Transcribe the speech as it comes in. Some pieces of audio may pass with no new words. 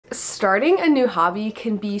Starting a new hobby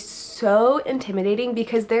can be so intimidating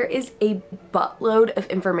because there is a buttload of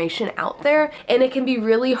information out there and it can be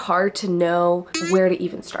really hard to know where to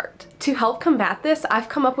even start. To help combat this, I've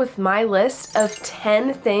come up with my list of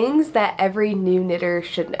 10 things that every new knitter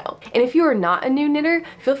should know. And if you are not a new knitter,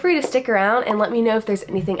 feel free to stick around and let me know if there's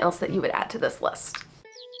anything else that you would add to this list.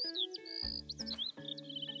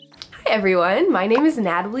 Hi everyone, my name is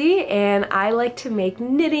Natalie and I like to make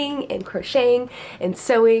knitting and crocheting and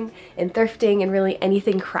sewing and thrifting and really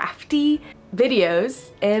anything crafty videos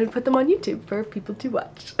and put them on YouTube for people to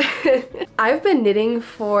watch. I've been knitting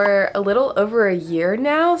for a little over a year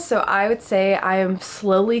now, so I would say I am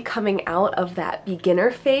slowly coming out of that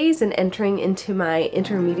beginner phase and entering into my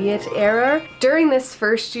intermediate era. During this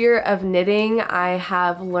first year of knitting, I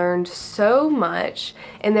have learned so much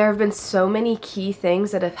and there have been so many key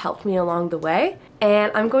things that have helped me along the way,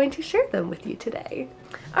 and I'm going to share them with you today.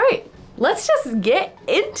 All right, let's just get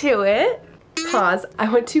into it. Pause. I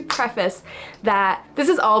want to preface that this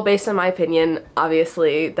is all based on my opinion.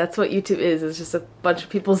 Obviously, that's what YouTube is. It's just a bunch of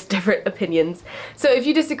people's different opinions. So if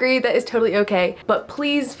you disagree, that is totally okay. But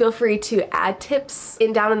please feel free to add tips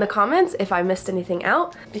down in the comments if I missed anything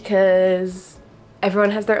out, because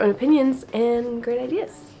everyone has their own opinions and great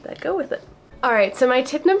ideas that go with it. Alright, so my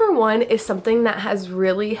tip number one is something that has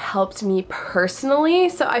really helped me personally.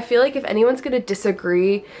 So I feel like if anyone's gonna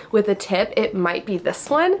disagree with a tip, it might be this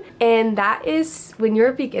one. And that is, when you're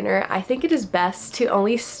a beginner, I think it is best to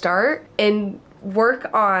only start and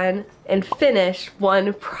work on and finish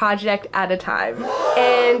one project at a time.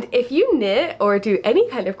 And if you knit or do any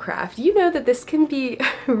kind of craft, you know that this can be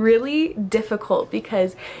really difficult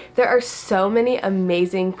because there are so many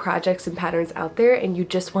amazing projects and patterns out there and you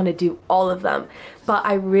just want to do all of them. But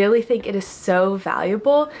I really think it is so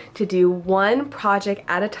valuable to do one project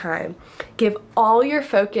at a time. Give all your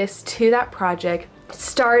focus to that project,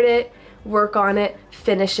 start it, work on it,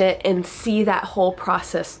 finish it, and see that whole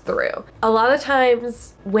process through. A lot of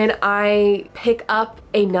times when I pick up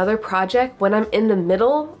another project, when I'm in the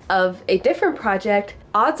middle of a different project,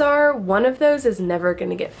 odds are one of those is never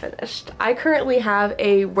gonna get finished. I currently have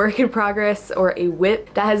a work in progress or a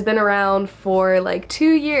WIP that has been around for like 2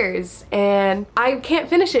 years and I can't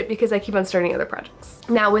finish it because I keep on starting other projects.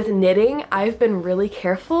 Now with knitting, I've been really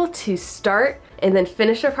careful to start and then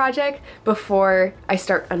finish a project before I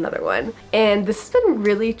start another one. And this has been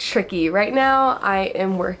really tricky. Right now I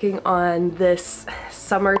am working on this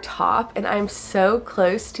summer top and I'm so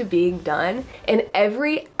close to being done, and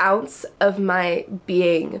every ounce of my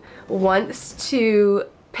being wants to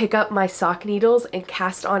pick up my sock needles and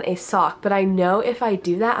cast on a sock, but I know if I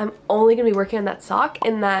do that, I'm only gonna be working on that sock,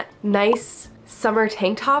 and that nice summer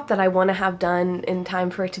tank top that I want to have done in time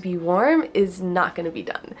for it to be warm is not going to be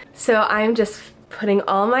done. So I'm just putting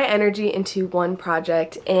all my energy into one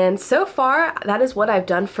project, and so far that is what I've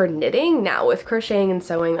done for knitting. Now with crocheting and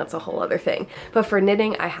sewing, that's a whole other thing, but for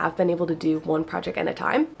knitting I have been able to do one project at a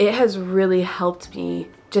time. It has really helped me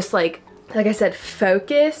just like I said,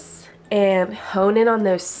 focus and hone in on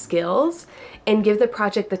those skills and give the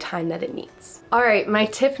project the time that it needs. All right, my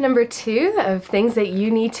tip number two of things that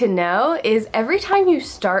you need to know is every time you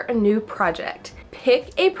start a new project,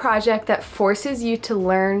 pick a project that forces you to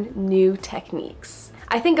learn new techniques.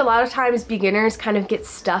 I think a lot of times beginners kind of get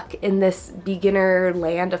stuck in this beginner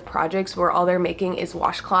land of projects where all they're making is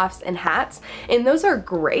washcloths and hats, and those are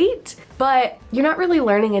great, but you're not really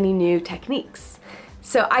learning any new techniques.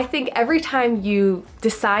 So I think every time you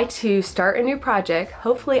decide to start a new project,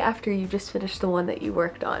 hopefully after you just finished the one that you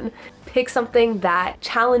worked on, pick something that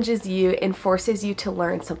challenges you and forces you to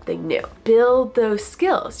learn something new. Build those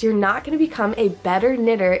skills. You're not going to become a better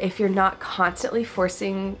knitter if you're not constantly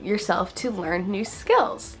forcing yourself to learn new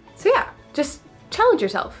skills. So yeah, just challenge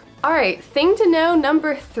yourself. Alright, thing to know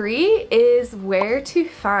number three is where to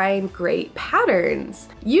find great patterns.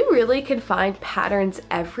 You really can find patterns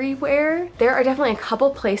everywhere. There are definitely a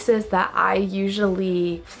couple places that I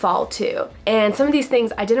usually fall to. And some of these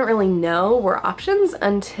things I didn't really know were options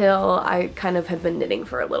until I kind of have been knitting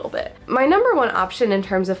for a little bit. My number one option in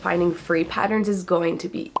terms of finding free patterns is going to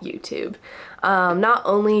be YouTube. Not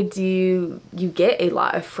only do you get a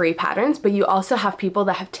lot of free patterns, but you also have people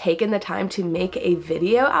that have taken the time to make a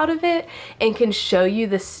video out of it and can show you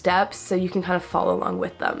the steps so you can kind of follow along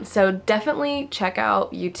with them. So definitely check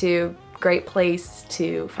out YouTube. Great place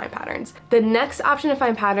to find patterns. The next option to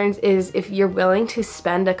find patterns is if you're willing to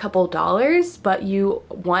spend a couple dollars, but you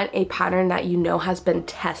want a pattern that you know has been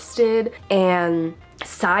tested and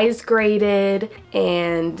size graded,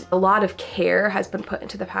 and a lot of care has been put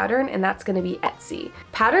into the pattern, and that's going to be Etsy.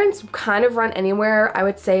 Patterns kind of run anywhere, I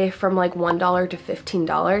would say, from like $1 to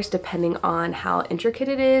 $15 depending on how intricate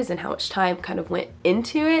it is and how much time kind of went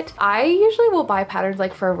into it. I usually will buy patterns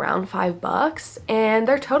like for around $5, and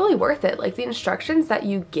they're totally worth it. Like the instructions that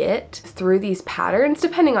you get through these patterns,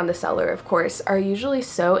 depending on the seller of course, are usually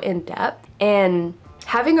so in-depth, and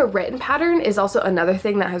having a written pattern is also another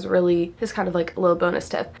thing that is kind of like a little bonus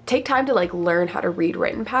tip. Take time to like learn how to read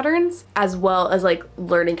written patterns as well as like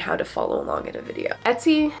learning how to follow along in a video.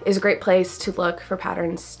 Etsy is a great place to look for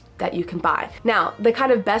patterns that you can buy. Now, the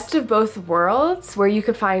kind of best of both worlds where you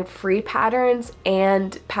can find free patterns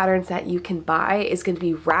and patterns that you can buy is going to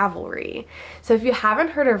be Ravelry. So if you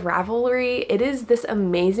haven't heard of Ravelry, it is this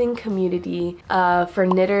amazing community for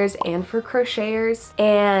knitters and for crocheters,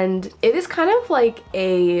 and it is kind of like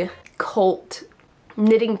a cult,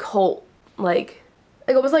 knitting cult, like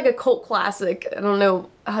almost like a cult classic. I don't know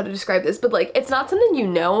how to describe this, but like it's not something you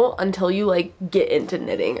know until you like get into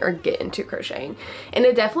knitting or get into crocheting. And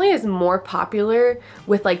it definitely is more popular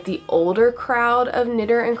with like the older crowd of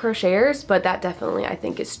knitter and crocheters, but that definitely I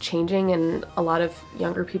think is changing, and a lot of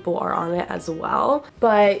younger people are on it as well.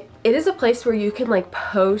 But it is a place where you can like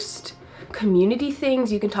post community things,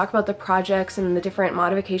 you can talk about the projects and the different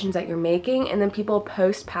modifications that you're making, and then people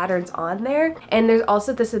post patterns on there. And there's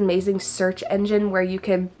also this amazing search engine where you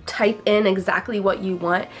can type in exactly what you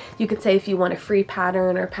want. You could say if you want a free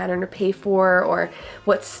pattern or a pattern to pay for, or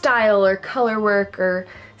what style or color work or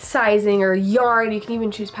sizing or yarn. You can even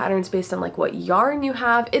choose patterns based on like what yarn you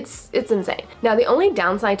have. It's insane. Now the only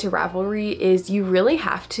downside to Ravelry is you really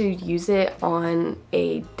have to use it on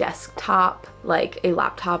a desktop, like a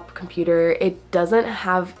laptop computer. It doesn't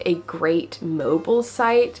have a great mobile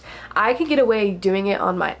site. I could get away doing it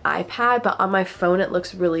on my iPad, but on my phone it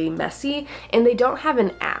looks really messy, and they don't have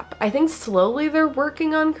an app. I think slowly they're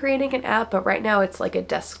working on creating an app, but right now it's like a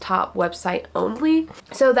desktop website only.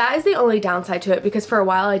 So that is the only downside to it, because for a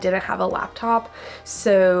while I didn't have a laptop,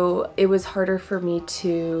 so it was harder for me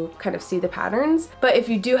to kind of see the patterns. But if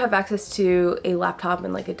you do have access to a laptop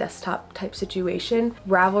and like a desktop type situation,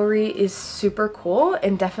 Ravelry is super cool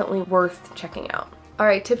and definitely worth checking out. All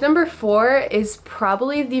right, tip number 4 is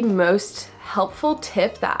probably the most helpful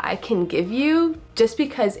tip that I can give you, just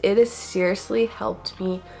because it has seriously helped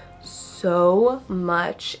me so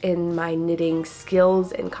much in my knitting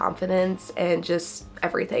skills and confidence and just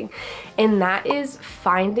everything. And that is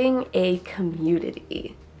finding a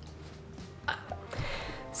community.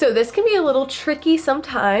 So this can be a little tricky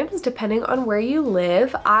sometimes depending on where you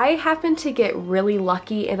live. I happen to get really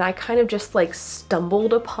lucky and I kind of just like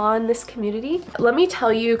stumbled upon this community. Let me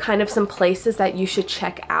tell you kind of some places that you should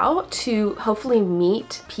check out to hopefully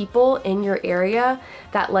meet people in your area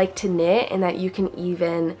that like to knit and that you can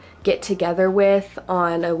even get together with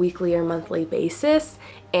on a weekly or monthly basis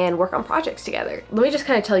and work on projects together. Let me just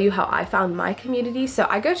kind of tell you how I found my community. So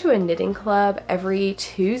I go to a knitting club every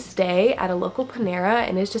Tuesday at a local Panera,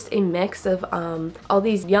 and it's just a mix of all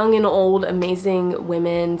these young and old amazing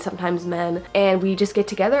women, sometimes men, and we just get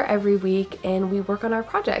together every week and we work on our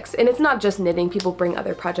projects. And it's not just knitting, people bring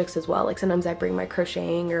other projects as well. Like sometimes I bring my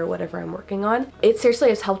crocheting or whatever I'm working on. It seriously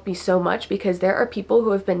has helped me so much because there are people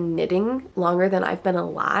who have been knitting longer than I've been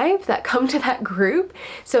alive that come to that group.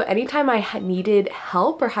 So anytime I needed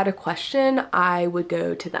help or had a question, I would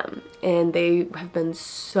go to them, and they have been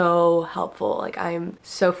so helpful. Like I'm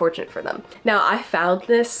so fortunate for them. Now I found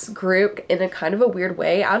this group in a kind of a weird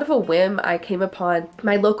way. Out of a whim, I came upon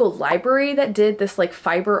my local library that did this like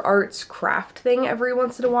fiber arts craft thing every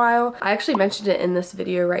once in a while. I actually mentioned it in this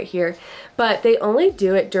video right here, but they only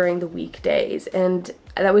do it during the weekdays, and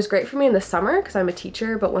that was great for me in the summer because I'm a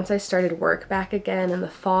teacher, but once I started work back again in the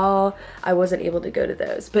fall, I wasn't able to go to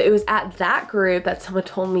those. But it was at that group that someone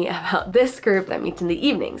told me about this group that meets in the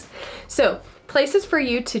evenings. So places for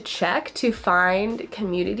you to check to find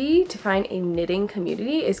community, to find a knitting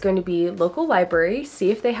community, is going to be local library.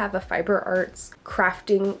 See if they have a fiber arts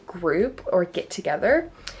crafting group or get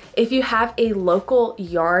together. If you have a local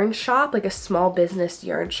yarn shop, like a small business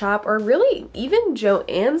yarn shop, or really even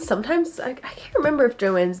Joann's, sometimes, I can't remember if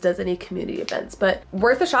Joann's does any community events, but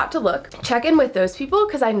worth a shot to look. Check in with those people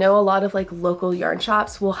because I know a lot of like local yarn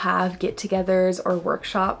shops will have get-togethers or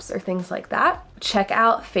workshops or things like that. Check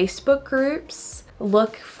out Facebook groups.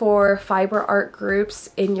 Look for fiber art groups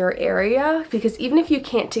in your area, because even if you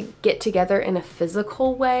can't get together in a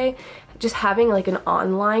physical way, just having like an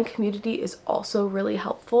online community is also really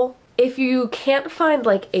helpful. If you can't find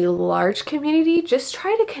like a large community, just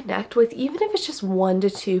try to connect with, even if it's just 1 to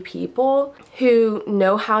 2 people who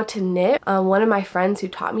know how to knit. One of my friends who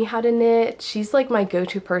taught me how to knit, she's like my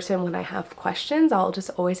go-to person when I have questions. I'll just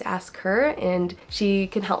always ask her and she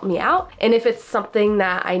can help me out. And if it's something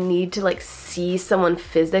that I need to like see someone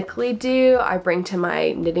physically do, I bring to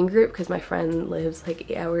my knitting group because my friend lives like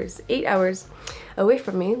 8 hours away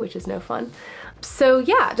from me, which is no fun. So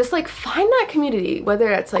yeah, just like find that community,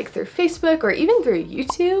 whether it's like through Facebook or even through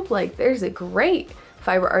YouTube. Like there's a great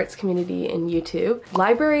fiber arts community in YouTube.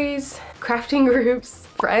 Libraries, crafting groups,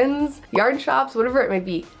 friends, yarn shops, whatever it may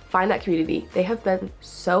be. Find that community. They have been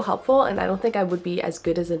so helpful, and I don't think I would be as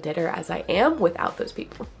good as a knitter as I am without those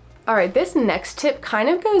people. All right, this next tip kind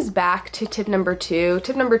of goes back to tip number 2.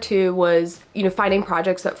 Tip number 2 was, finding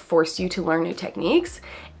projects that force you to learn new techniques.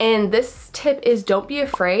 And this tip is don't be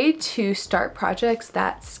afraid to start projects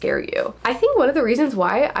that scare you. I think one of the reasons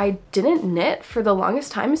why I didn't knit for the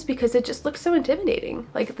longest time is because it just looks so intimidating.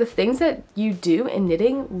 Like the things that you do in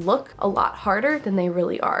knitting look a lot harder than they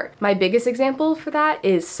really are. My biggest example for that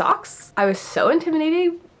is socks. I was so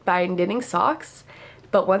intimidated by knitting socks.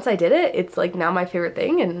 But once I did it, it's like now my favorite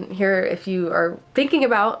thing. And here, if you are thinking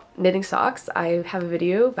about knitting socks, I have a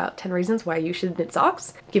video about 10 reasons why you should knit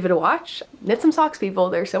socks. Give it a watch. Knit some socks, people.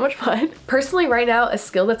 They're so much fun. Personally, right now, a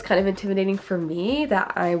skill that's kind of intimidating for me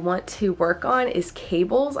that I want to work on is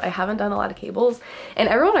cables. I haven't done a lot of cables. And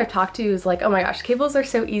everyone I've talked to is like, oh my gosh, cables are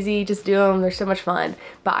so easy. Just do them. They're so much fun.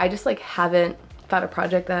 But I just like haven't found a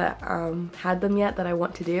project that had them yet that I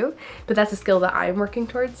want to do, but that's a skill that I'm working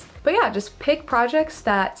towards. But yeah, just pick projects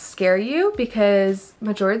that scare you, because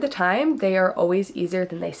majority of the time they are always easier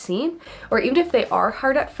than they seem, or even if they are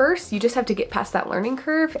hard at first, you just have to get past that learning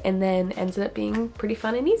curve and then ends up being pretty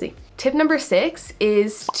fun and easy. Tip number 6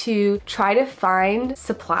 is to try to find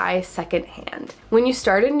supply secondhand. When you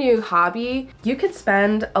start a new hobby, you could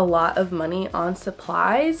spend a lot of money on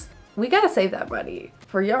supplies. We gotta save that money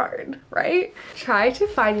for yarn, right? Try to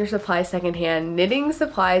find your supply secondhand. Knitting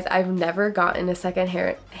supplies, I've never gotten a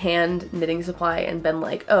secondhand knitting supply and been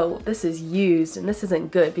like, oh, this is used and this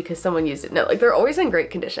isn't good because someone used it. No, like they're always in great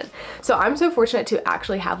condition. So I'm so fortunate to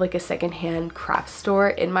actually have like a secondhand craft store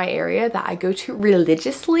in my area that I go to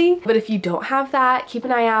religiously. But if you don't have that, keep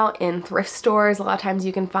an eye out in thrift stores. A lot of times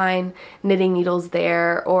you can find knitting needles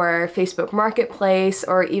there, or Facebook Marketplace,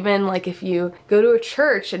 or even like if you go to a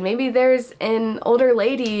church and maybe there's an older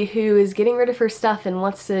lady who is getting rid of her stuff and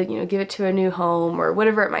wants to, give it to a new home or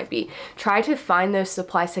whatever it might be. Try to find those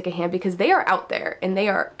supplies secondhand because they are out there and they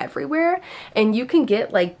are everywhere, and you can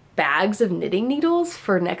get like bags of knitting needles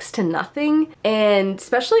for next to nothing. And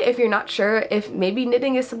especially if you're not sure if maybe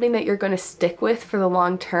knitting is something that you're going to stick with for the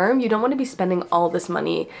long term, you don't want to be spending all this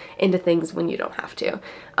money into things when you don't have to.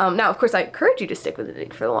 Now, of course, I encourage you to stick with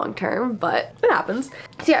knitting for the long term, but it happens.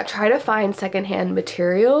 So yeah, try to find secondhand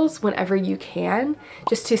materials whenever you can,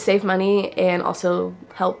 just to save money and also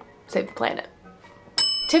help save the planet.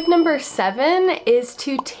 Tip number 7 is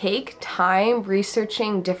to take time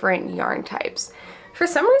researching different yarn types. For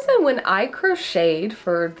some reason, when I crocheted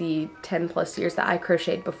for the 10+ years that I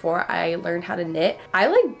crocheted before I learned how to knit, I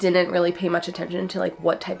like didn't really pay much attention to like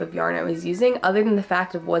what type of yarn I was using, other than the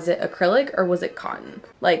fact of was it acrylic or was it cotton.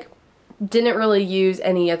 Like, didn't really use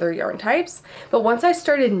any other yarn types. But once I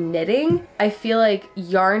started knitting, I feel like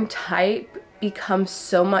yarn type becomes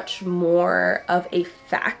so much more of a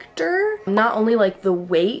factor. Not only like the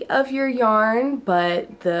weight of your yarn,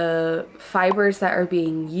 but the fibers that are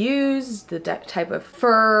being used, the type of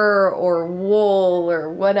fur or wool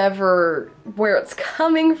or whatever, where it's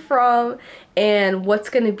coming from, and what's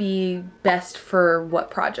going to be best for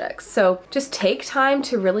what projects. So just take time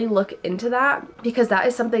to really look into that, because that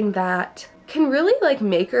is something that can really like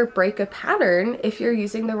make or break a pattern if you're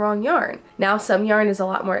using the wrong yarn. Now, some yarn is a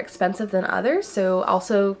lot more expensive than others, so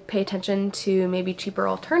also pay attention to maybe cheaper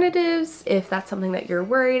alternatives if that's something that you're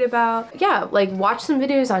worried about. Yeah, like watch some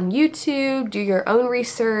videos on YouTube, do your own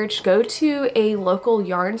research, go to a local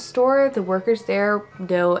yarn store. The workers there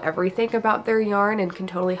know everything about their yarn and can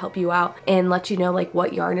totally help you out and let you know like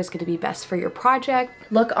what yarn is going to be best for your project.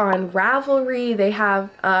 Look on Ravelry. They have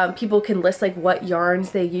people can list like what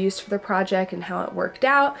yarns they used for the project and how it worked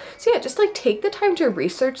out. So yeah, just like take the time to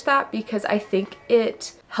research that, because I think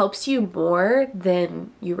it helps you more than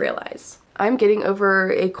you realize. I'm getting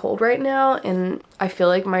over a cold right now and I feel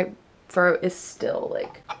like my throat is still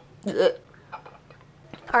like ugh.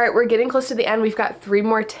 All right, we're getting close to the end. We've got 3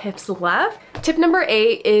 more tips left. Tip number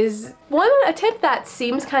 8 is a tip that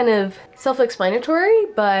seems kind of self-explanatory,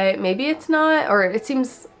 but maybe it's not, or it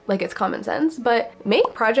seems like it's common sense, but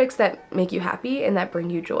make projects that make you happy and that bring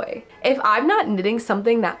you joy. If I'm not knitting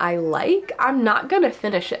something that I like, I'm not gonna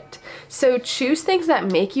finish it. So choose things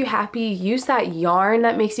that make you happy, use that yarn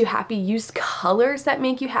that makes you happy, use colors that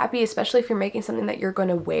make you happy, especially if you're making something that you're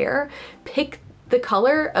gonna wear. Pick the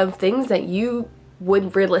color of things that you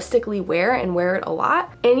would realistically wear and wear it a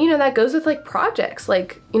lot. And you know, that goes with like projects.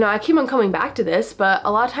 Like, you know, I keep on coming back to this, but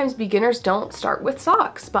a lot of times beginners don't start with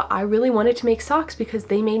socks, but I really wanted to make socks because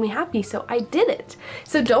they made me happy, so I did it.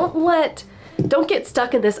 So don't get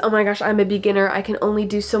stuck in this, oh my gosh, I'm a beginner, I can only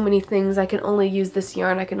do so many things, I can only use this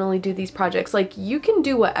yarn, I can only do these projects. Like, you can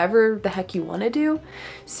do whatever the heck you want to do.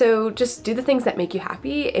 So just do the things that make you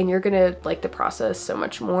happy, and you're gonna like the process so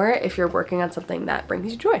much more if you're working on something that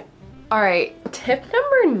brings you joy. All right, tip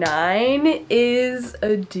number 9 is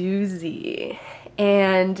a doozy.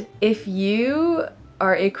 And if you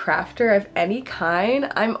are a crafter of any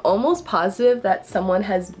kind, I'm almost positive that someone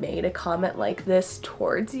has made a comment like this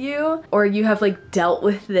towards you, or you have like dealt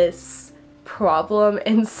with this problem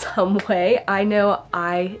in some way. I know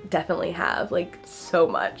I definitely have, like so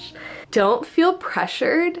much. Don't feel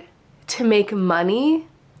pressured to make money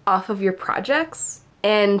off of your projects,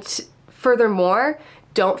 and furthermore,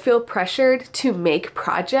 don't feel pressured to make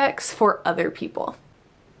projects for other people.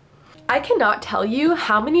 I cannot tell you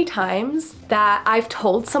how many times that I've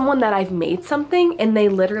told someone that I've made something and they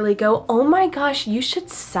literally go, oh my gosh, you should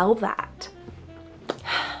sell that.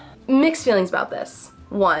 Mixed feelings about this.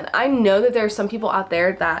 One, I know that there are some people out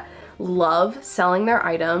there that love selling their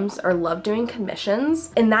items or love doing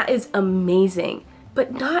commissions, and that is amazing,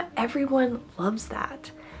 but not everyone loves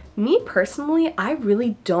that. Me personally, I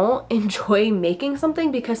really don't enjoy making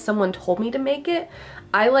something because someone told me to make it.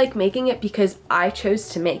 I like making it because I chose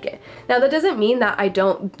to make it. Now, that doesn't mean that I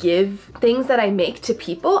don't give things that I make to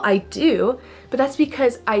people. I do, but that's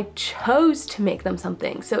because I chose to make them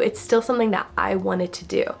something. So it's still something that I wanted to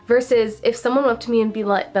do. Versus if someone went up to me and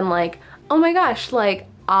been like, oh my gosh, like,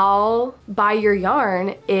 I'll buy your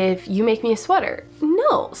yarn if you make me a sweater.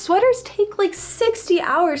 No, sweaters take like 60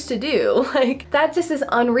 hours to do. Like, that just is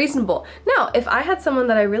unreasonable. Now, if I had someone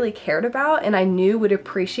that I really cared about and I knew would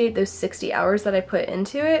appreciate those 60 hours that I put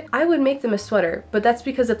into it, I would make them a sweater, but that's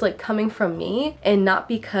because it's like coming from me and not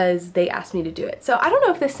because they asked me to do it. So I don't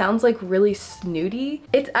know if this sounds like really snooty.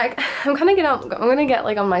 I'm gonna get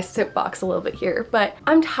like on my soapbox a little bit here, but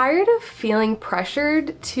I'm tired of feeling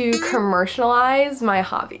pressured to commercialize my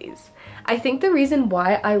hobbies. I think the reason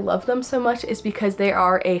why I love them so much is because they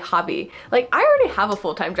are a hobby. Like, I already have a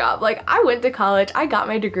full-time job. Like, I went to college, I got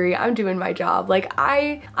my degree, I'm doing my job. Like,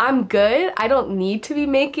 I'm good. I don't need to be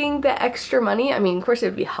making the extra money. I mean, of course it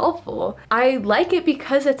would be helpful. I like it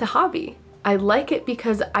because it's a hobby. I like it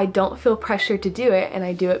because I don't feel pressured to do it, and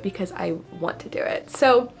I do it because I want to do it.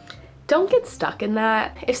 So don't get stuck in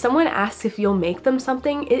that. If someone asks if you'll make them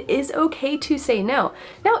something, it is okay to say no.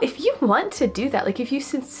 Now, if you want to do that, like if you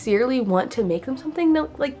sincerely want to make them something, no,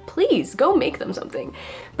 like please go make them something.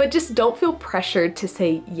 But just don't feel pressured to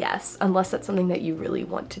say yes unless that's something that you really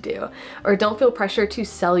want to do. Or don't feel pressure to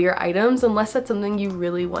sell your items unless that's something you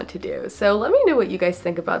really want to do. So let me know what you guys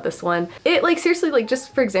think about this one. It, like, seriously, like,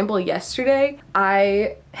 just for example, yesterday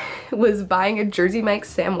I was buying a Jersey Mike's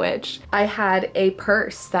sandwich. I had a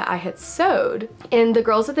purse that I had sewed, and the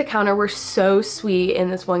girls at the counter were so sweet,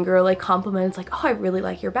 and this one girl like complimented, like, oh, I really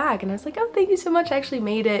like your bag, and I was like, oh, thank you so much, I actually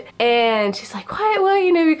made it. And she's like, what, well,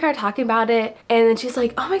 you know, we kind of talking about it, and then she's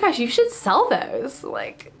like, oh my gosh, you should sell those.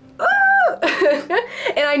 Like,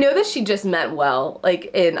 and I know that she just meant well,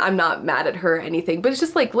 like, and I'm not mad at her or anything, but it's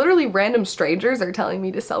just like literally random strangers are telling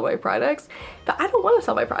me to sell my products, but I don't want to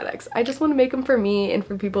sell my products. I just want to make them for me and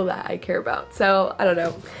for people that I care about. So I don't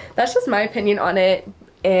know, that's just my opinion on it.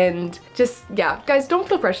 And just, yeah, guys, don't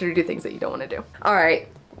feel pressure to do things that you don't want to do. All right,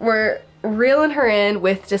 we're reeling her in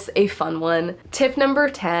with just a fun one. Tip number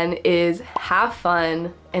 10 is have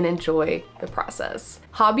fun and enjoy the process.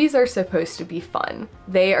 Hobbies are supposed to be fun.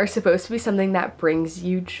 They are supposed to be something that brings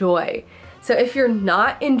you joy. So if you're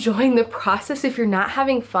not enjoying the process, if you're not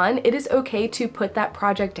having fun, it is okay to put that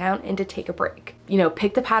project down and to take a break. You know,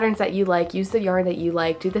 pick the patterns that you like, use the yarn that you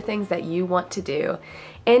like, do the things that you want to do,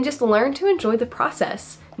 and just learn to enjoy the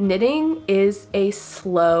process. Knitting is a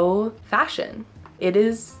slow fashion.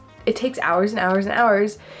 It takes hours and hours and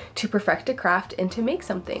hours to perfect a craft and to make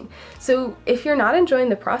something. So if you're not enjoying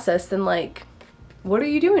the process, then like, what are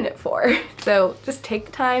you doing it for? So just take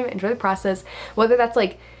the time, enjoy the process, whether that's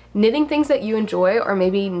like knitting things that you enjoy, or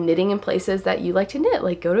maybe knitting in places that you like to knit,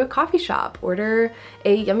 like go to a coffee shop, order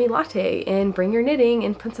a yummy latte and bring your knitting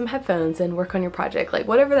and put some headphones and work on your project. Like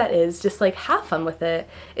whatever that is, just like have fun with it.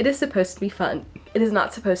 It is supposed to be fun. It is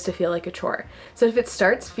not supposed to feel like a chore. So if it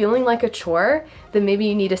starts feeling like a chore, then maybe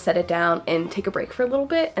you need to set it down and take a break for a little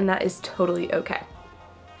bit, and that is totally okay.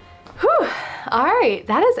 Whew. All right,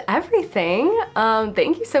 that is everything.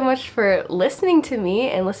 Thank you so much for listening to me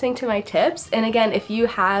and listening to my tips. And again, if you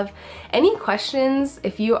have any questions,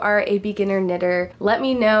 if you are a beginner knitter, let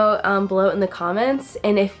me know below in the comments.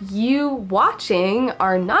 And if you watching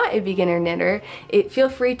are not a beginner knitter, feel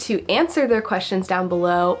free to answer their questions down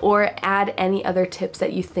below or add any other tips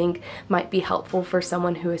that you think might be helpful for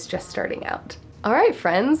someone who is just starting out. All right,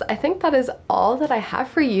 friends, I think that is all that I have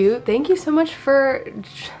for you. Thank you so much for,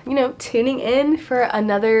 tuning in for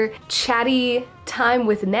another chatty time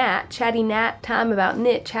with Nat. Chatty Nat time about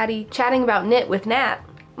knit. Chatting about knit with Nat.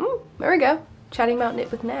 There we go. Chatting about knit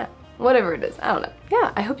with Nat. Whatever it is, I don't know.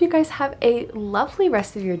 Yeah, I hope you guys have a lovely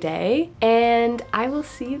rest of your day, and I will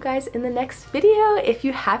see you guys in the next video. If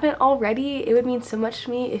you haven't already, it would mean so much to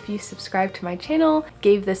me if you subscribed to my channel,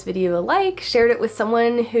 gave this video a like, shared it with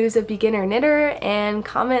someone who's a beginner knitter, and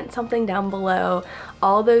comment something down below.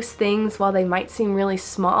 All those things, while they might seem really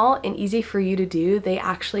small and easy for you to do, they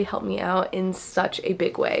actually help me out in such a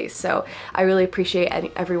big way. So I really appreciate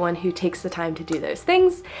everyone who takes the time to do those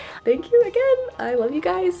things. Thank you again. I love you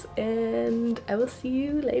guys, and I will see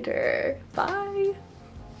you later. Bye.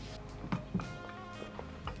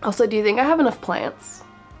 Also, do you think I have enough plants?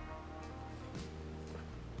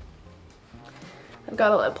 I've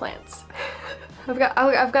got a lot of plants. I've got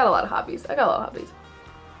a lot of hobbies.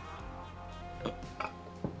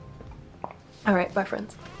 All right, bye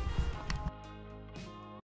friends.